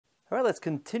All right, let's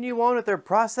continue on with our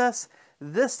process.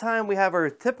 This time we have our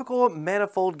typical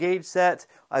manifold gauge set.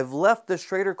 I've left the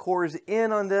Schrader cores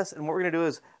in on this, and what we're gonna do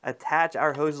is attach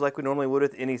our hoses like we normally would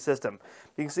with any system.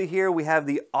 You can see here we have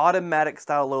the automatic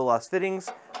style low loss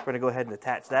fittings. We're gonna go ahead and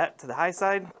attach that to the high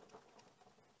side.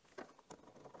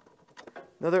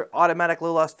 Another automatic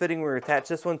low loss fitting, we're gonna attach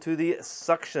this one to the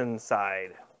suction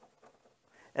side.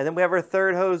 And then we have our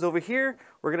third hose over here.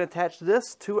 We're gonna attach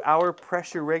this to our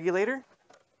pressure regulator.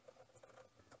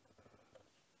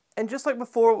 And just like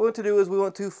before, what we want to do is we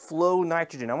want to flow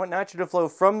nitrogen. I want nitrogen to flow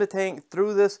from the tank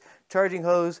through this charging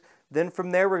hose. Then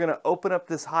from there, we're going to open up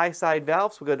this high side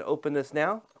valve. So we're going to open this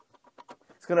now.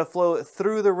 It's going to flow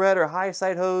through the red or high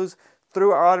side hose,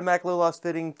 through our automatic low loss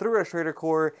fitting, through our Schrader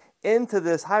core, into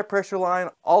this high pressure line,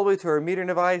 all the way to our metering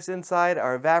device inside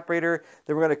our evaporator.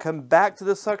 Then we're going to come back to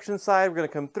the suction side. We're going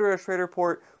to come through our Schrader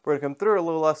port. We're going to come through our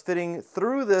low loss fitting,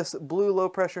 through this blue low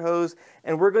pressure hose,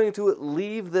 and we're going to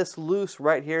leave this loose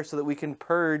right here so that we can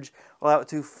purge, allow it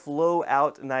to flow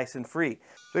out nice and free.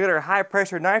 So we got our high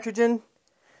pressure nitrogen.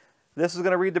 This is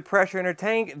going to read the pressure in our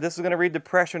tank. This is going to read the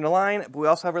pressure in the line. But we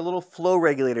also have our little flow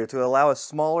regulator to allow a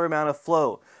smaller amount of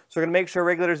flow. So we're going to make sure our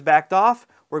regulator's backed off.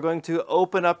 We're going to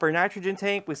open up our nitrogen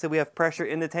tank. We said we have pressure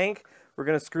in the tank. We're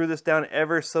going to screw this down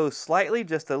ever so slightly,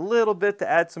 just a little bit to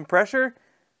add some pressure.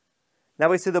 Now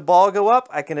we see the ball go up.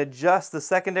 I can adjust the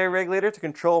secondary regulator to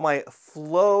control my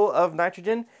flow of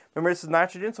nitrogen. Remember, this is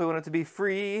nitrogen, so we want it to be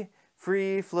free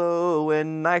flow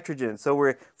and nitrogen. So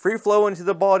we're free flowing to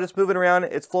the ball, just moving around.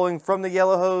 It's flowing from the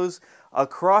yellow hose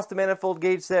across the manifold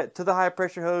gauge set to the high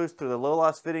pressure hose, through the low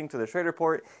loss fitting, to the Schrader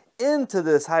port, into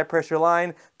this high pressure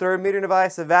line, through our metering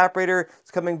device, evaporator.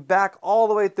 It's coming back all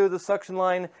the way through the suction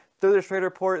line, through the Schrader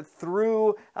port,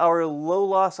 through our low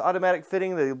loss automatic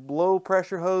fitting, the low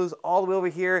pressure hose, all the way over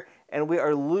here, and we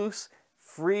are loose,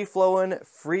 free flowing,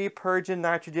 free purging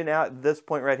nitrogen out at this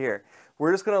point right here.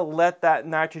 We're just gonna let that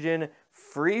nitrogen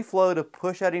free flow to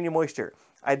push out any moisture.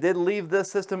 I did leave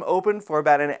this system open for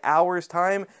about an hour's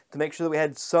time to make sure that we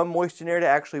had some moisture in there to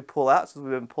actually pull out, since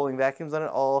we've been pulling vacuums on it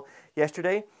all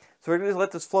yesterday. So we're gonna just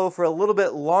let this flow for a little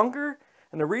bit longer.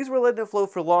 And the reason we're letting it flow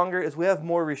for longer is we have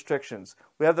more restrictions.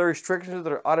 We have the restrictions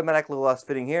that are automatic low loss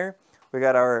fitting here. We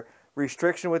got our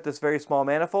restriction with this very small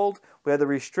manifold. We have the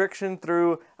restriction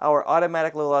through our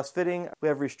automatic low loss fitting. We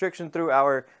have restriction through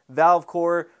our valve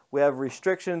core. We have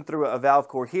restriction through a valve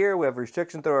core here. We have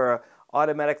restriction through our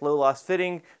automatic low loss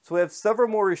fitting. So we have several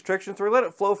more restrictions. We're gonna let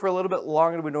it flow for a little bit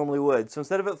longer than we normally would. So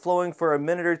instead of it flowing for a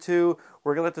minute or two,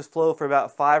 we're gonna let this flow for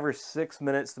about 5 or 6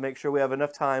 minutes to make sure we have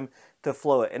enough time to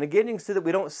flow it. And again, you can see that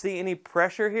we don't see any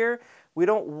pressure here. We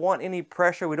don't want any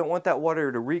pressure. We don't want that water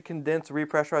to recondense,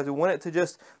 repressurize. We want it to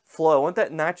just flow. I want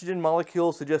that nitrogen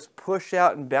molecules to just push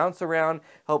out and bounce around,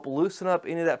 help loosen up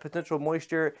any of that potential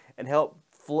moisture, and help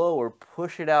flow or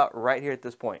push it out right here at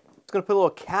this point. It's going to put a little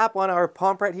cap on our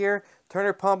pump right here, turn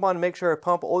our pump on to make sure our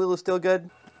pump oil is still good.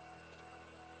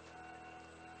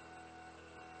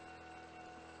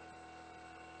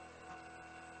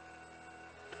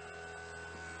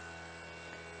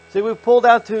 So we've pulled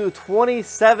out to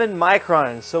 27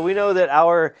 microns, so we know that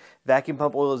our vacuum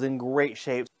pump oil is in great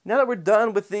shape. Now that we're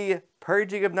done with the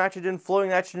purging of nitrogen, flowing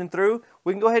nitrogen through,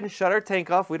 we can go ahead and shut our tank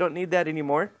off. We don't need that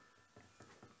anymore.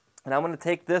 And I'm going to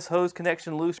take this hose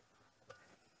connection loose.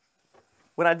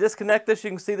 When I disconnect this, you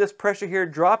can see this pressure here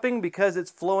dropping because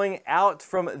it's flowing out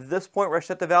from this point where I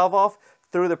shut the valve off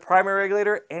through the primary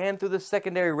regulator and through the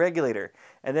secondary regulator.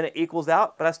 And then it equals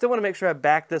out, but I still want to make sure I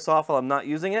back this off while I'm not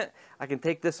using it. I can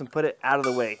take this and put it out of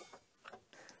the way.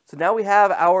 So now we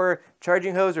have our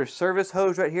charging hose or service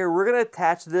hose right here. We're going to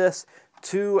attach this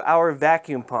to our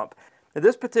vacuum pump. Now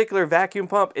this particular vacuum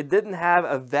pump, it didn't have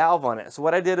a valve on it. So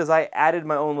what I did is I added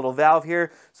my own little valve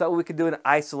here so that we could do an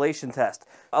isolation test.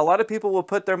 A lot of people will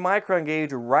put their Micron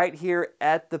gauge right here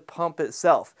at the pump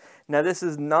itself. Now this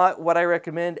is not what I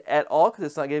recommend at all because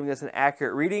it's not giving us an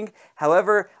accurate reading.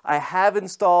 However, I have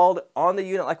installed on the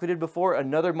unit like we did before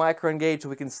another Micron gauge so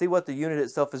we can see what the unit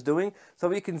itself is doing so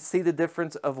we can see the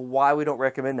difference of why we don't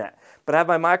recommend that. But I have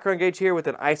my Micron gauge here with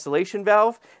an isolation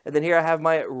valve, and then here I have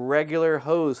my regular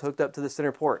hose hooked up to the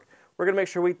center port. We're going to make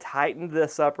sure we tighten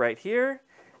this up right here,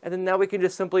 and then now we can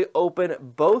just simply open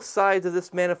both sides of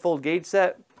this manifold gauge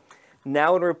set.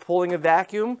 Now when we're pulling a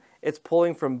vacuum, it's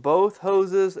pulling from both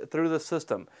hoses through the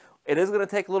system. It is going to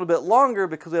take a little bit longer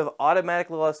because we have automatic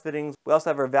low loss fittings. We also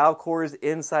have our valve cores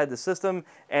inside the system,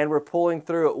 and we're pulling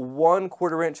through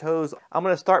 1/4 inch hose. I'm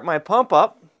going to start my pump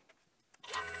up,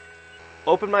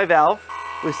 open my valve.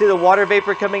 We see the water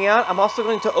vapor coming out. I'm also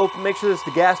going to make sure that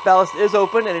the gas ballast is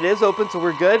open, and it is open, so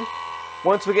we're good.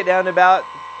 Once we get down to about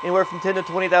anywhere from 10 to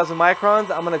 20,000 microns,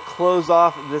 I'm going to close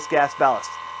off this gas ballast.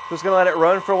 So just going to let it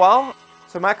run for a while.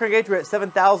 So micron gauge, we're at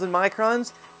 7,000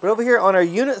 microns, but over here on our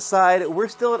unit side, we're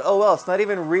still at OL. It's not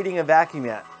even reading a vacuum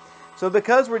yet. So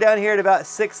because we're down here at about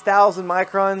 6,000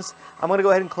 microns, I'm going to go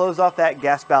ahead and close off that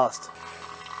gas ballast.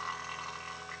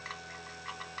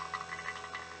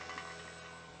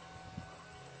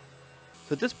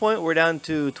 So at this point, we're down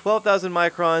to 12,000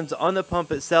 microns on the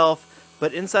pump itself,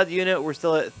 but inside the unit, we're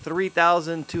still at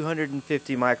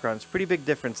 3,250 microns. Pretty big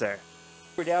difference there.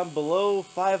 We're down below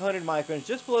 500 microns,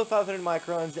 just below 500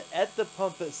 microns at the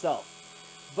pump itself.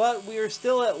 But we are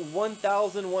still at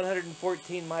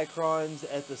 1,114 microns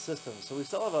at the system. So we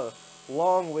still have a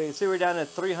long way. See, we're down at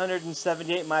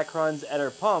 378 microns at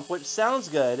our pump, which sounds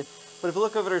good. But if you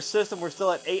look over at our system, we're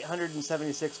still at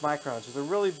 876 microns. There's a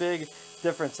really big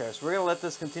difference there. So we're going to let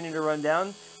this continue to run down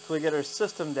until we get our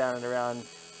system down at around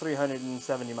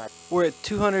 370 microns. We're at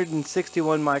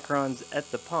 261 microns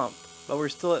at the pump, but we're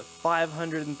still at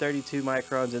 532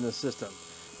 microns in the system.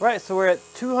 Right, so we're at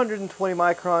 220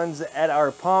 microns at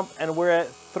our pump, and we're at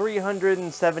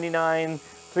 379,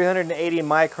 380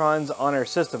 microns on our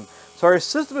system. So our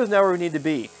system is now where we need to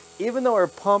be. Even though our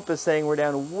pump is saying we're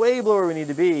down way below where we need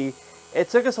to be, it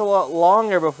took us a lot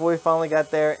longer before we finally got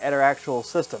there at our actual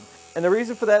system. And the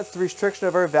reason for that is the restriction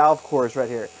of our valve cores right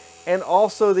here, and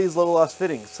also these low loss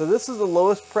fittings. So this is the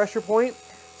lowest pressure point.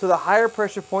 So the higher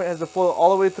pressure point has to flow all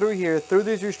the way through here, through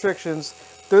these restrictions,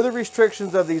 through the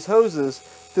restrictions of these hoses,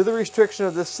 through the restriction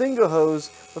of this single hose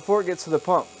before it gets to the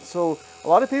pump. So a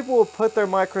lot of people will put their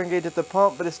micron gauge at the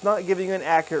pump, but it's not giving you an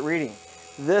accurate reading.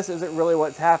 This isn't really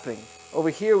what's happening. Over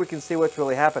here we can see what's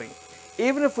really happening.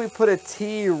 Even if we put a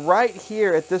T right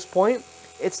here at this point,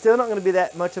 it's still not going to be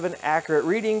that much of an accurate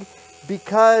reading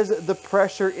because the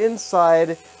pressure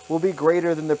inside will be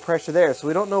greater than the pressure there. So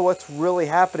we don't know what's really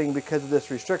happening because of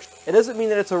this restriction. It doesn't mean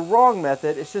that it's a wrong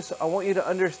method. It's just I want you to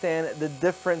understand the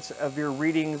difference of your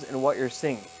readings and what you're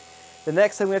seeing. The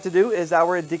next thing we have to do is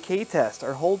our decay test,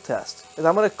 our hold test. And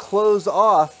I'm going to close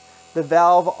off the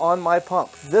valve on my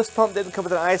pump. This pump didn't come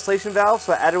with an isolation valve,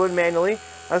 so I added one manually.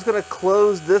 I'm just going to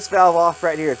close this valve off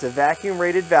right here. It's a vacuum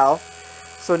rated valve.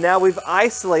 So now we've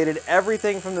isolated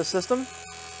everything from the system.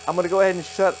 I'm going to go ahead and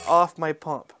shut off my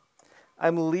pump.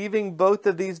 I'm leaving both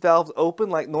of these valves open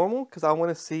like normal because I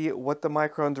want to see what the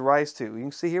microns rise to. You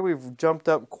can see here we've jumped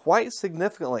up quite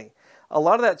significantly. A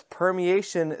lot of that's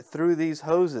permeation through these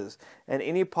hoses and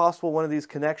any possible one of these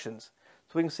connections.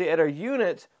 So we can see at our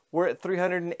unit, we're at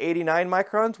 389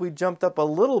 microns. We jumped up a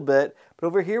little bit, but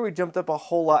over here we jumped up a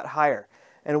whole lot higher.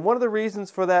 And one of the reasons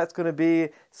for that is going to be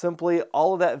simply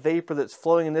all of that vapor that's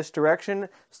flowing in this direction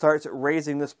starts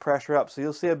raising this pressure up. So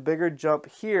you'll see a bigger jump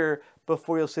here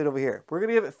before you'll see it over here. We're going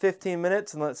to give it 15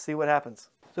 minutes and let's see what happens.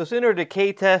 So in our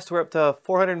decay test, we're up to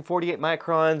 448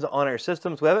 microns on our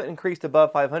systems. We haven't increased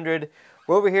above 500.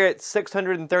 We're over here at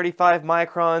 635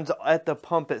 microns at the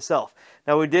pump itself.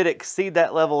 Now we did exceed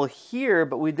that level here,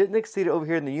 but we didn't exceed it over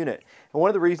here in the unit. And one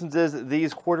of the reasons is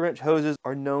these 1/4-inch hoses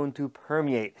are known to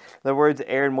permeate. In other words,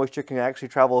 air and moisture can actually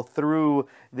travel through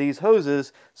these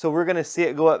hoses. So we're going to see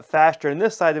it go up faster on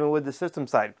this side than we would the system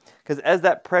side. Because as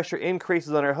that pressure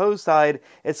increases on our hose side,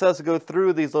 it starts to go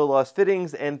through these low loss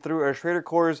fittings and through our Schrader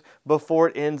cores before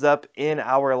it ends up in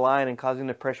our line and causing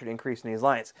the pressure to increase in these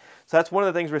lines. So that's one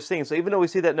of the things we're seeing. So even though we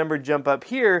see that number jump up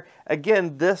here,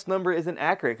 again, this number isn't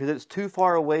accurate because it's too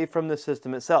far away from the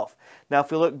system itself. Now,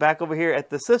 if we look back over here at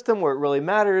the system where it really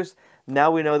matters,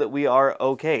 now we know that we are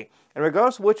okay. And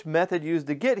regardless of which method used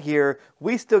to get here,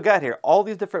 we still got here. All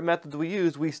these different methods we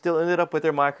used, we still ended up with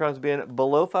our microns being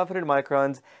below 500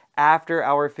 microns after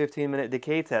our 15-minute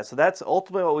decay test. So that's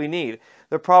ultimately what we need.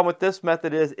 The problem with this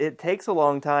method is it takes a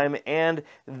long time and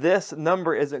this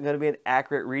number isn't going to be an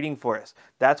accurate reading for us.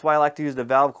 That's why I like to use the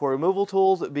valve core removal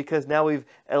tools, because now we've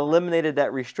eliminated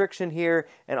that restriction here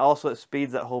and also it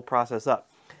speeds that whole process up.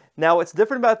 Now what's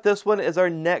different about this one is our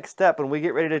next step when we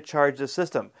get ready to charge the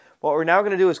system. What we're now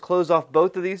going to do is close off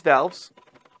both of these valves.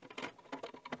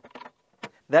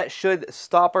 That should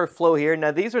stop our flow here.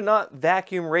 Now these are not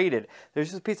vacuum rated. There's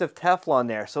just a piece of Teflon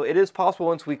there. So it is possible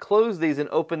once we close these and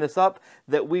open this up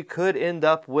that we could end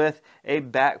up with a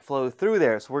backflow through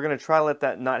there. So we're going to try to let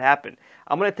that not happen.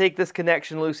 I'm going to take this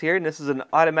connection loose here, and this is an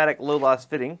automatic low loss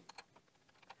fitting.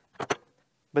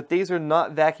 But these are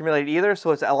not vacuum related either,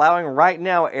 so it's allowing right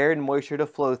now air and moisture to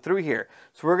flow through here.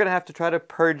 So we're going to have to try to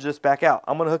purge this back out.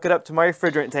 I'm going to hook it up to my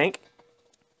refrigerant tank.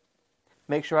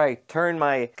 Make sure I turn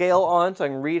my scale on so I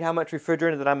can read how much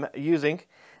refrigerant that I'm using.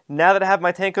 Now that I have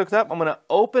my tank hooked up, I'm going to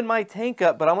open my tank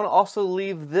up, but I'm going to also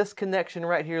leave this connection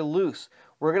right here loose.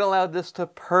 we're going to allow this to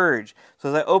purge. So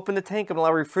as I open the tank, I'm going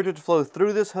to allow refrigerant to flow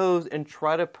through this hose and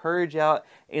try to purge out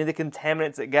any of the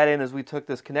contaminants that got in as we took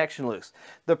this connection loose.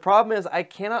 The problem is I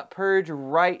cannot purge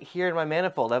right here in my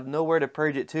manifold. I have nowhere to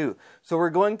purge it to. So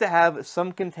we're going to have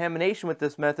some contamination with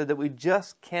this method that we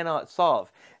just cannot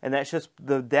solve. And that's just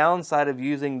the downside of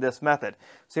using this method.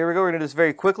 So here we go. We're going to do this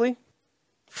very quickly.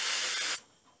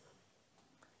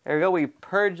 There we go. We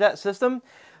purge that system.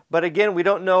 But again, we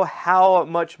don't know how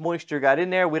much moisture got in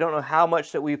there. We don't know how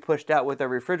much that we pushed out with our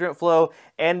refrigerant flow.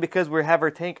 And because we have our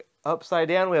tank upside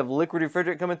down, we have liquid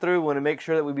refrigerant coming through. We want to make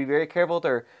sure that we be very careful with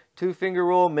our 2-finger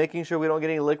rule, making sure we don't get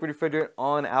any liquid refrigerant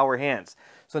on our hands.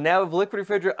 So now we have liquid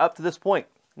refrigerant up to this point.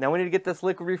 Now we need to get this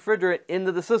liquid refrigerant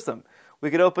into the system. We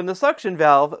could open the suction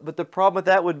valve, but the problem with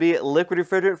that would be liquid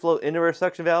refrigerant flow into our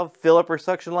suction valve, fill up our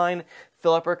suction line,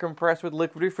 fill up our compressor with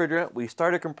liquid refrigerant. We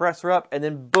start a compressor up, and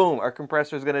then boom, our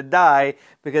compressor is going to die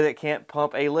because it can't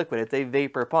pump a liquid. It's a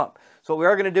vapor pump. So what we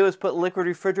are going to do is put liquid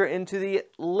refrigerant into the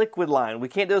liquid line. We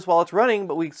can't do this while it's running,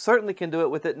 but we certainly can do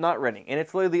it with it not running. And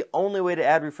it's really the only way to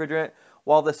add refrigerant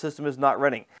while the system is not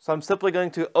running. So I'm simply going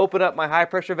to open up my high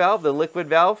pressure valve, the liquid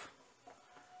valve.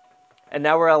 And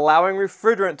now we're allowing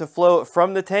refrigerant to flow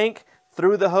from the tank,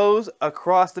 through the hose,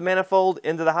 across the manifold,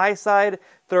 into the high side,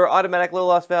 through our automatic low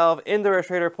loss valve, into our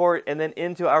radiator port, and then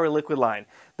into our liquid line.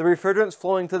 The refrigerant's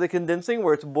flowing to the condensing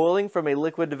where it's boiling from a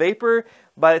liquid to vapor.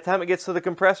 By the time it gets to the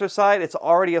compressor side, it's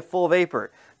already a full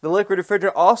vapor. The liquid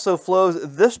refrigerant also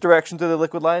flows this direction through the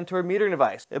liquid line to our metering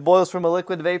device. It boils from a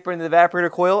liquid to vapor in the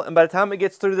evaporator coil, and by the time it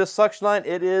gets through this suction line,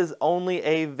 it is only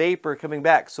a vapor coming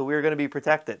back, so we're going to be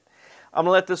protected. I'm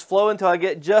going to let this flow until I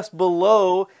get just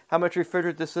below how much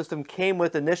refrigerant the system came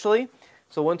with initially.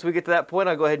 So once we get to that point,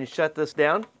 I'll go ahead and shut this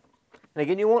down. And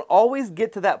again, you won't always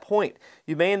get to that point.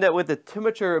 You may end up with the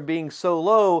temperature being so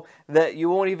low that you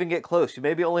won't even get close. You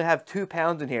maybe only have 2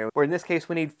 pounds in here, where in this case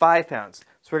we need 5 pounds.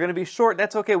 So we're going to be short, and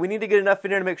that's okay. We need to get enough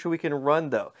in there to make sure we can run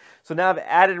though. So now I've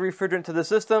added refrigerant to the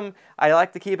system. I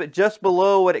like to keep it just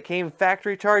below what it came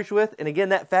factory charged with. And again,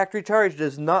 that factory charge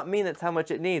does not mean that's how much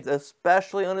it needs,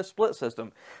 especially on a split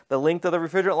system. The length of the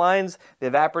refrigerant lines, the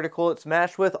evaporator coil it's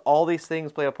matched with, all these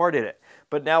things play a part in it.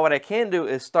 But now what I can do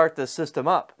is start the system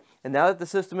up. And now that the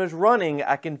system is running,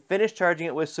 I can finish charging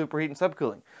it with superheat and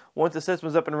subcooling. Once the system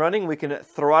is up and running, we can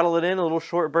throttle it in a little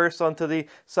short burst onto the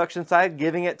suction side,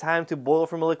 giving it time to boil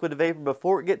from a liquid to vapor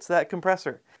before it gets to that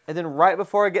compressor. And then right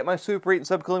before I get my superheat and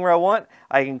subcooling where I want,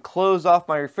 I can close off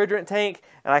my refrigerant tank,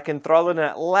 and I can throttle in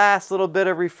that last little bit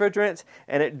of refrigerant,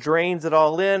 and it drains it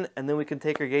all in, and then we can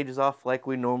take our gauges off like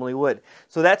we normally would.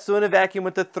 So that's doing a vacuum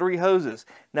with the 3 hoses.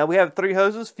 Now we have 3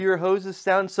 hoses. Fewer hoses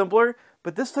sound simpler,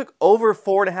 but this took over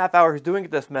 4.5 hours doing it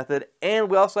this method, and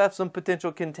we also have some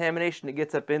potential contamination that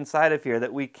gets up inside of here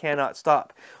that we cannot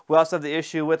stop. We also have the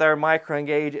issue with our Micron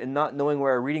gauge and not knowing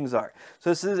where our readings are.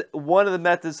 So this is one of the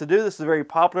methods to do. This is a very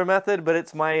popular method, but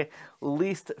it's my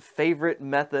least favorite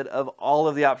method of all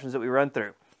of the options that we run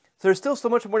through. So there's still so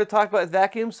much more to talk about with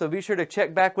vacuums, so be sure to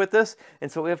check back with us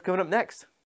and see what we have coming up next.